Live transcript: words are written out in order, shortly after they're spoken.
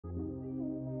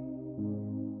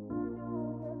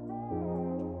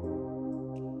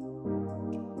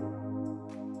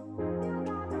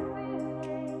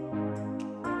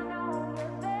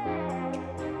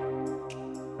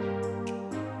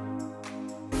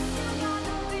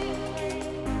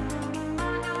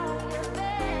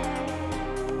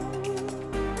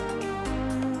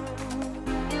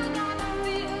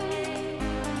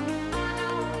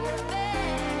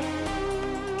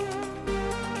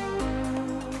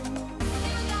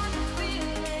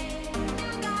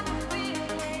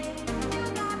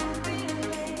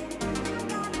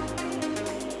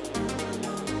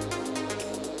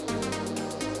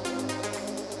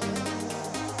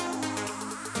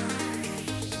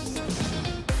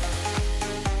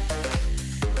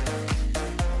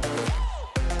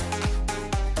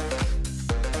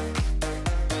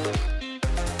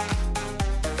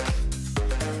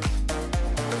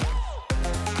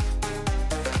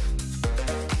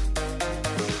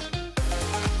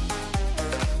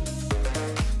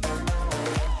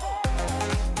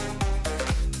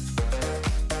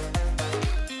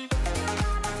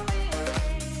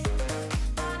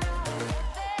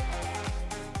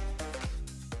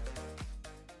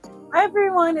Hi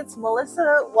everyone, it's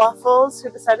Melissa Waffles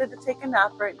who decided to take a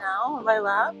nap right now in my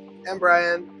lap. And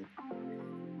Brian.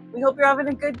 We hope you're having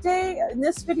a good day. In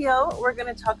this video, we're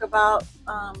going to talk about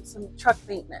some truck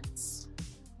maintenance.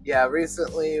 Yeah,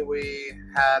 recently we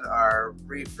had our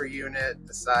reefer unit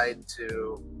decide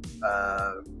to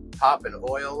pop an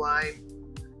oil line,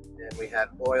 and we had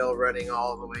oil running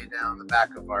all the way down the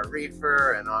back of our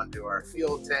reefer and onto our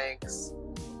fuel tanks,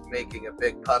 making a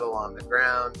big puddle on the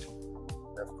ground.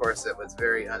 Of course, it was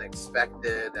very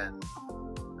unexpected, and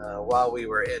while we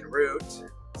were en route,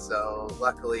 so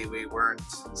luckily we weren't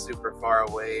super far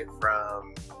away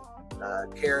from a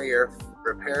carrier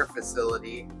repair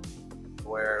facility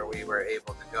where we were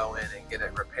able to go in and get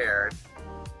it repaired.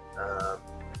 I'll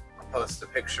post a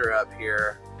picture up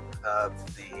here of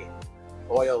the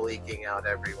oil leaking out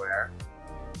everywhere.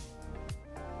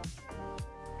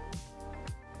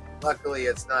 Luckily,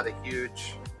 it's not a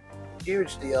huge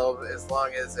deal. As long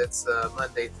as it's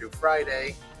Monday through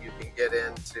Friday, you can get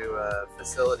into a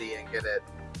facility and get it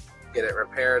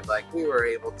repaired like we were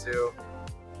able to.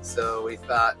 So we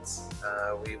thought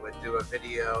we would do a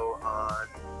video on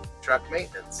truck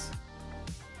maintenance.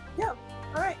 Yeah,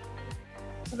 all right.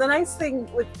 So the nice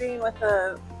thing with being with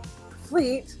a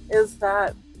fleet is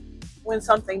that when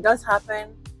something does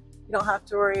happen, you don't have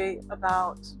to worry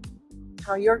about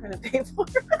how you're going to pay for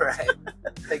it. Right.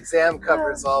 Exam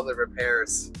covers all the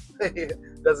repairs.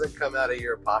 It doesn't come out of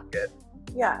your pocket.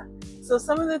 Yeah. So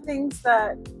some of the things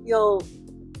that you'll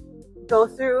go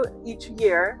through each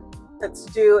year that's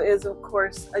due is, of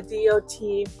course, a DOT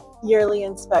yearly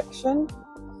inspection.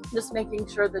 Just making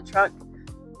sure the truck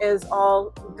is all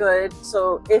good.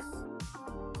 So if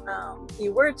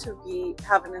you were to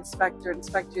have an inspector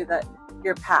inspect you, that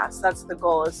you're passed. That's the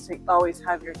goal, is to always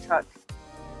have your truck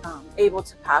able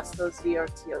to pass those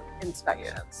DOT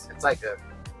inspections. Yeah, it's like a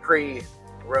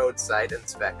pre-roadside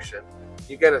inspection.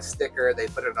 You get a sticker, they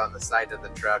put it on the side of the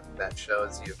truck that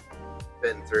shows you've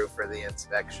been through for the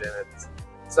inspection. It's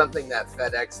something that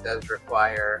Fedex does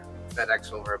require.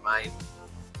 Fedex will remind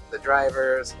the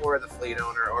drivers or the fleet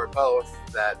owner or both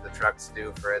that the truck's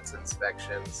due for its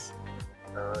inspections.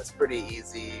 It's pretty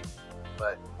easy,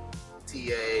 but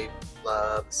TA,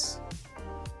 Loves,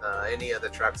 any of the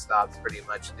truck stops pretty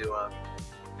much do them.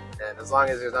 And as long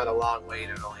as there's not a long wait,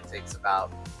 it only takes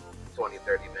about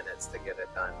 20-30 minutes to get it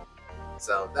done.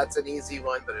 So that's an easy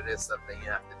one, but it is something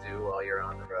you have to do while you're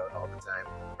on the road all the time,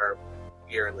 or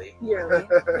yearly. Yearly,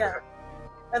 yeah.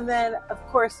 And then, of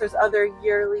course, there's other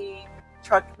yearly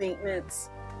truck maintenance,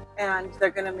 and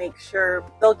they're going to make sure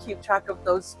they'll keep track of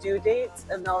those due dates,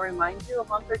 and they'll remind you a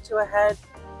month or two ahead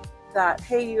that,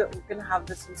 hey, you're going to have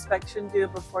this inspection due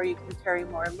before you can carry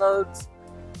more loads.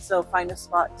 So find a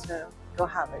spot to go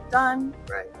have it done.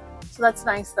 Right. So that's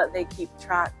nice that they keep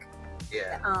track.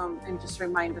 Yeah. And just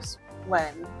remind us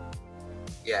when.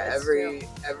 Yeah,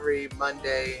 every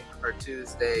Monday or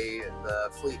Tuesday, the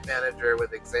fleet manager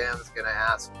with exam is going to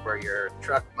ask for your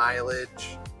truck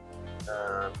mileage,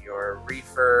 your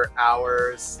reefer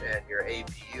hours, and your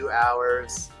APU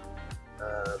hours,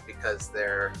 because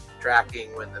they're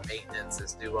tracking when the maintenance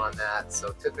is due on that.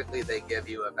 So typically they give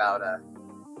you about a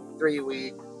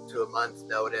 3-week to a month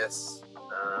notice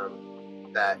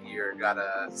that you've got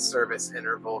a service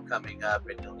interval coming up,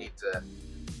 and you'll need to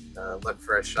look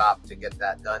for a shop to get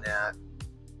that done at.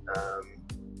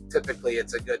 Typically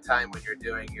it's a good time when you're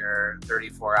doing your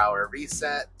 34-hour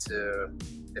reset to,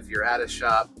 if you're at a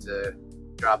shop, to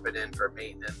drop it in for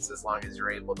maintenance, as long as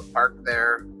you're able to park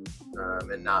there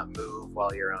and not move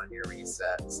while you're on your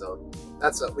reset. So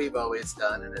that's what we've always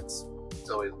done, and it's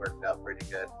always worked out pretty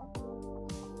good.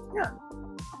 Yeah.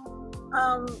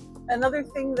 Another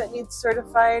thing that needs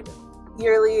certified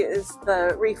yearly is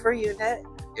the reefer unit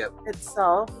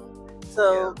itself.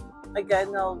 So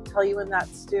again, they'll tell you when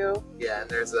that's due. Yeah, and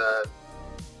there's a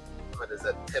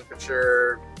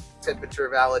temperature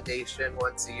validation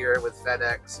once a year with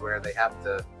Fedex, where they have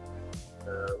to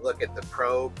look at the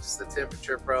probes, the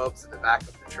temperature probes in the back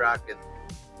of the truck, and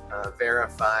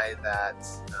verify that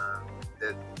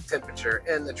the temperature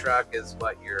in the truck is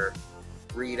what your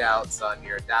readouts on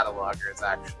your data logger is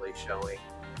actually showing.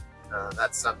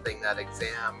 That's something that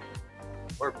exam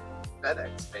or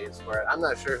Fedex pays for it. I'm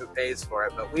not sure who pays for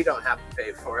it, but we don't have to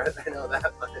pay for it. I know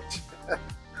that much.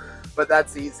 But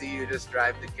that's easy. You just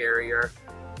drive the carrier,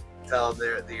 tell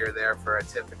them that you're there for a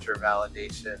temperature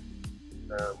validation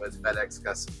with Fedex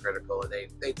Custom Critical, and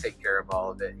they take care of all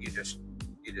of it. You just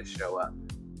show up.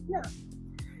 Yeah.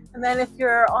 And then if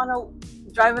you're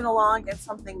driving along and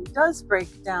something does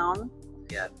break down,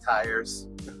 tires.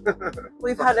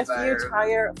 We've had a few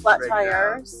flat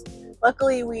tires,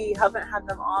 Luckily, we haven't had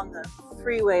them on the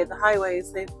freeway, the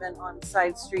highways. They've been on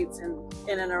side streets in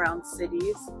and around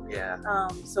cities. Yeah.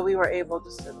 So we were able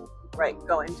just to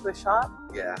go into a shop.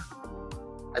 Yeah.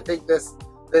 I think this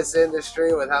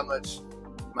industry, with how much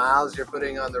miles you're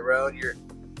putting on the road,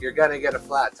 you're gonna get a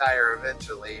flat tire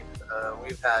eventually.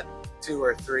 We've had 2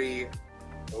 or 3,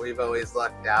 and we've always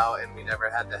lucked out, and we never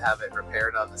had to have it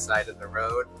repaired on the side of the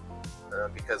road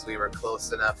because we were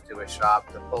close enough to a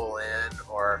shop to pull in,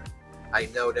 or I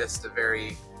noticed a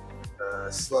very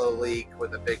slow leak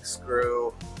with a big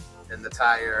screw in the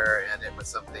tire, and it was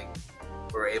something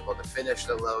we were able to finish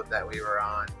the load that we were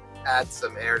on, add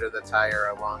some air to the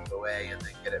tire along the way, and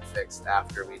then get it fixed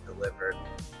after we delivered.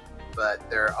 But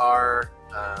there are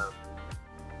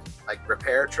like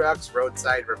repair trucks,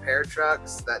 roadside repair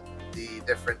trucks that the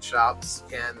different shops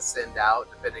can send out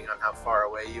depending on how far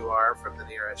away you are from the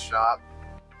nearest shop.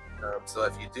 So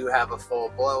if you do have a full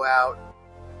blowout,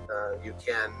 you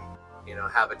can,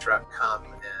 have a truck come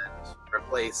and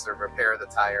replace or repair the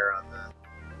tire on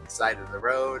the side of the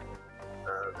road.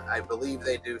 I believe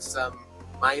they do some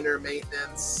minor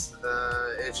maintenance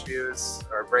issues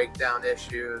or breakdown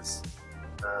issues.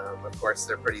 Of course,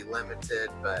 they're pretty limited,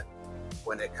 but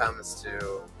when it comes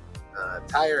to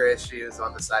tire issues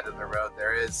on the side of the road,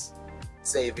 there is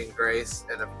saving grace.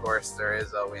 And of course, there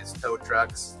is always tow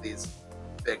trucks. These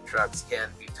big trucks can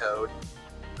be towed,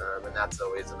 and that's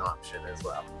always an option as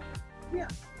well. Yeah.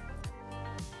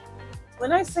 The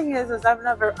nice thing is I've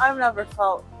never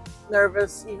felt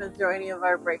nervous even through any of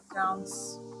our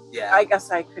breakdowns. Yeah. I guess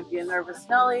I could be a nervous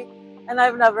Nelly, and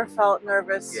I've never felt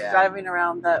nervous driving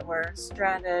around that we're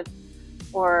stranded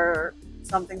or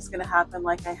something's going to happen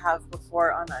like I have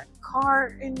before on a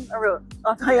car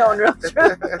on my own road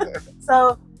trip.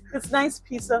 So it's nice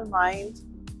peace of mind.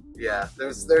 Yeah,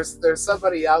 there's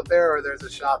somebody out there, or there's a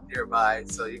shop nearby,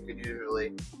 so you can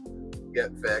usually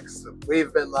get fixed.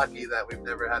 We've been lucky that we've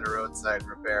never had a roadside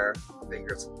repair.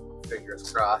 Fingers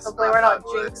crossed. Hopefully we're not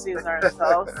jinxies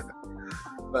ourselves.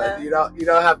 But you don't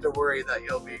have to worry that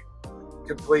you'll be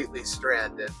completely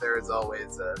stranded. There's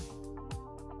always a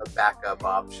backup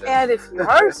option. And if you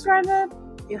are stranded,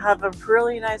 you have a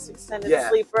really nice extended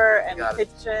sleeper and a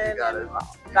kitchen and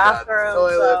bathroom.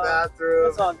 Toilet, bathroom.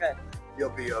 It's all good. You'll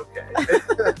be okay.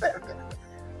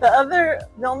 The other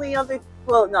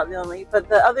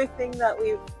thing that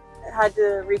we've had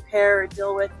to repair or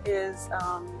deal with is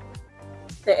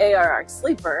the ARR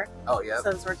sleeper. Oh yeah.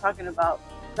 Since we're talking about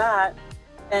that,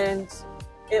 and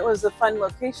it was a fun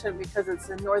location because it's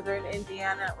in northern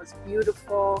Indiana. It was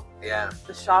beautiful. Yeah.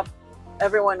 The shop,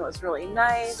 everyone was really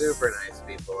nice. Super nice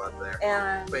people up there.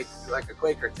 And like a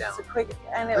Quaker town.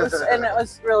 And it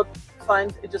was real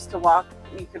fun just to walk.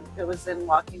 It was in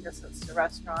walking distance to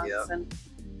restaurants. Yep. And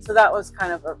so that was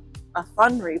kind of a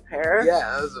fun repair.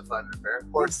 Yeah, it was a fun repair.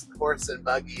 Horse and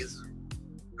buggies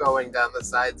going down the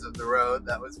sides of the road.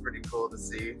 That was pretty cool to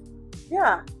see.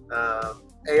 Yeah.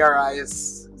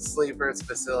 ARI's sleepers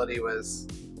facility was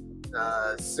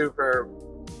super,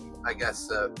 I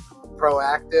guess,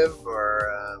 proactive,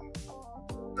 or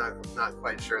not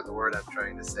quite sure the word I'm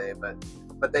trying to say,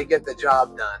 but they get the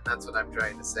job done. That's what I'm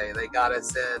trying to say. They got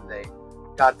us in. They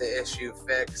got the issue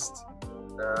fixed.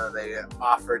 They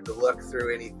offered to look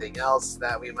through anything else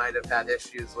that we might have had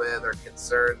issues with or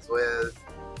concerns with.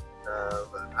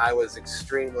 I was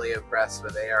extremely impressed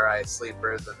with ARI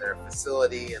Sleepers and their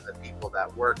facility and the people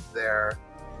that worked there.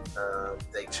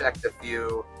 They checked a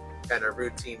few kind of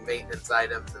routine maintenance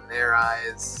items in their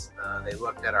eyes. They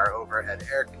looked at our overhead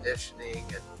air conditioning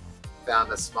and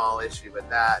found a small issue with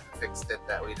that and fixed it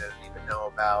that we didn't even know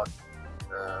about.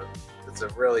 It's a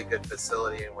really good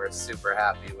facility, and we're super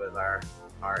happy with our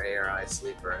ARI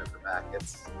sleeper in the back.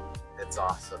 It's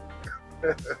awesome.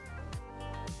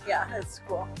 Yeah, it's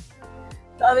cool.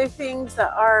 The other things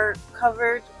that are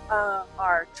covered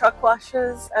are truck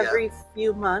washes every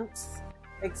few months.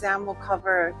 Exam will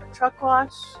cover the truck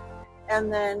wash,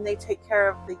 and then they take care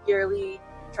of the yearly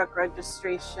truck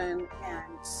registration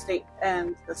and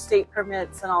the state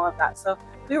permits and all of that. So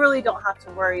we really don't have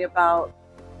to worry about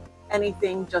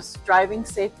anything, just driving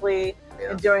safely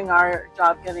and doing our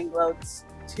job, getting loads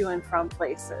to and from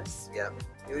places. Yeah,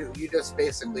 you just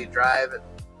basically drive and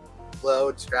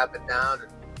load, strap it down,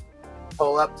 and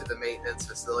pull up to the maintenance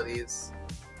facilities.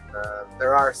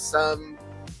 There are some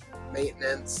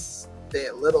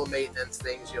little maintenance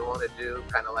things you'll want to do,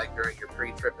 kind of like during your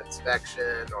pre-trip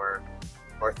inspection, or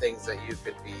things that you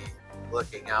could be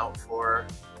looking out for.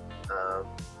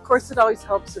 Of course, it always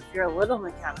helps if you're a little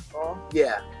mechanical.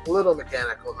 Yeah, a little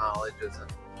mechanical knowledge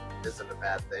isn't a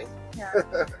bad thing. Yeah.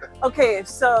 Okay,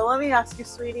 so let me ask you,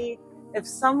 sweetie, if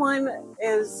someone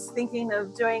is thinking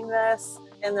of doing this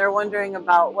and they're wondering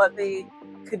about what they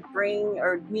could bring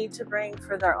or need to bring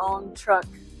for their own truck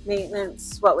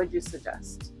maintenance, what would you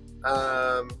suggest?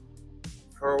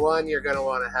 For one, you're going to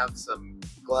want to have some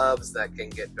gloves that can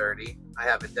get dirty. I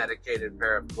have a dedicated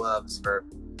pair of gloves for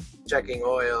checking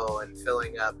oil and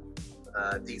filling up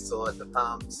diesel at the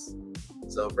pumps.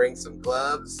 So bring some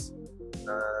gloves.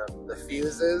 The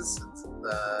fuses,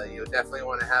 you definitely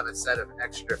want to have a set of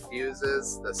extra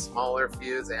fuses, the smaller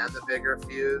fuse and the bigger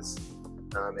fuse,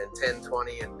 and 10,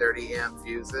 20, and 30 amp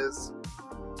fuses.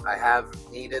 I have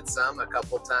needed some a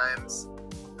couple times.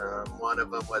 One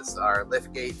of them was our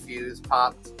liftgate fuse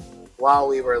popped while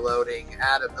we were loading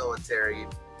at a military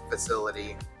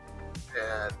facility,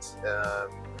 and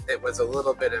it was a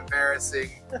little bit embarrassing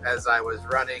as I was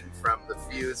running from the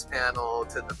fuse panel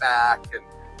to the back and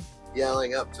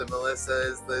yelling up to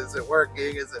Melissa, is it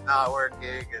working? Is it not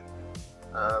working? And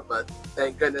but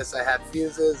thank goodness I had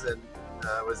fuses and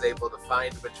was able to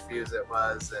find which fuse it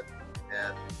was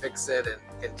and fix it and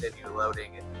continue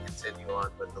loading and continue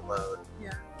on with the load.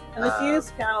 Yeah. And the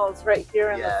fuse panel is right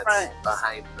here in the front. It's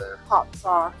behind the pops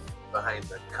off. Behind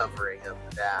the covering of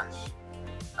the dash.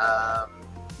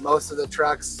 Most of the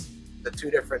trucks, the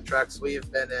 2 different trucks we've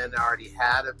been in, already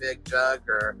had a big jug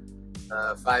or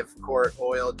 5-quart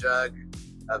oil jug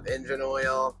of engine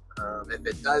oil. If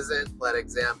it doesn't, let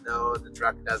exam know the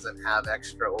truck doesn't have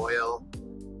extra oil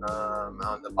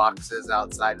on the boxes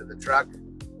outside of the truck,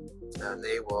 and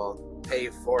they will pay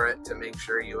for it to make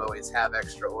sure you always have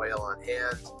extra oil on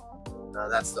hand.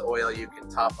 That's the oil you can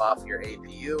top off your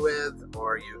APU with,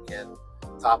 or you can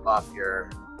top off your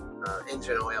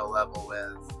engine oil level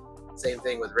with. Same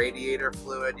thing with radiator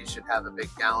fluid. You should have a big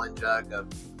gallon jug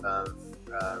of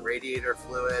radiator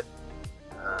fluid.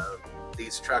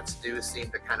 These trucks do seem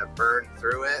to kind of burn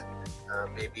through it.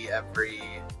 Maybe every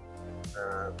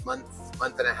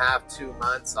month and a half, 2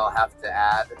 months, I'll have to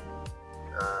add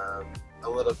a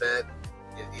little bit,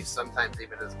 sometimes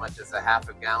even as much as a half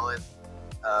a gallon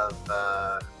of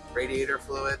radiator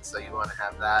fluid, so you want to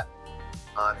have that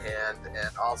on hand.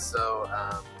 And also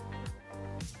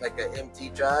like an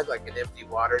empty jug, like an empty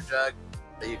water jug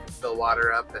that you can fill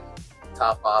water up and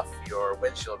top off your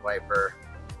windshield wiper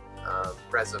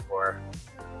reservoir,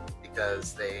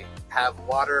 because they have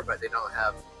water but they don't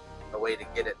have a way to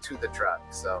get it to the truck.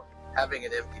 So having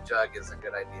an empty jug is a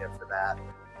good idea for that.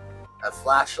 A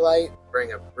flashlight,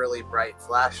 bring a really bright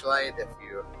flashlight if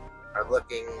you are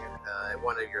looking at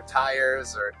one of your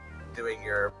tires or doing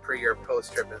your pre or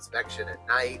post trip inspection at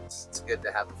night. It's good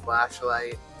to have a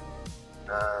flashlight.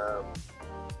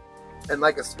 And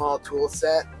like a small tool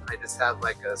set, I just have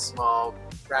like a small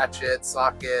ratchet,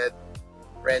 socket,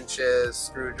 wrenches,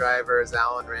 screwdrivers,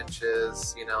 Allen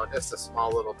wrenches, you know, just a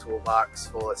small little toolbox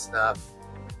full of stuff.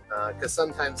 Because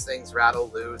sometimes things rattle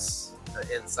loose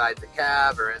inside the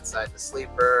cab or inside the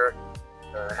sleeper.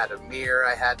 I had a mirror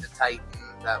I had to tighten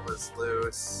that was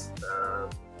loose.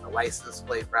 A license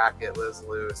plate bracket was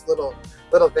loose.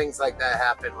 Little things like that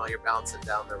happen while you're bouncing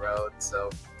down the road. So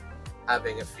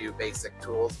having a few basic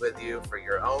tools with you for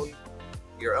your own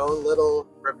little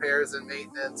repairs and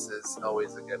maintenance is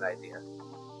always a good idea.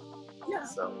 Yeah.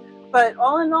 So, but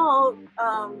all in all,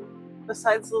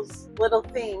 besides those little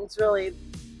things, really,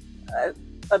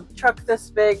 a truck this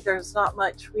big, there's not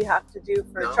much we have to do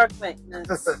for truck maintenance.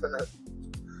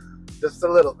 Just the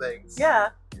little things. Yeah.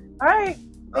 All right.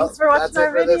 Thanks for watching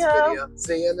our video.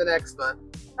 See you in the next one.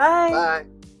 Bye. Bye.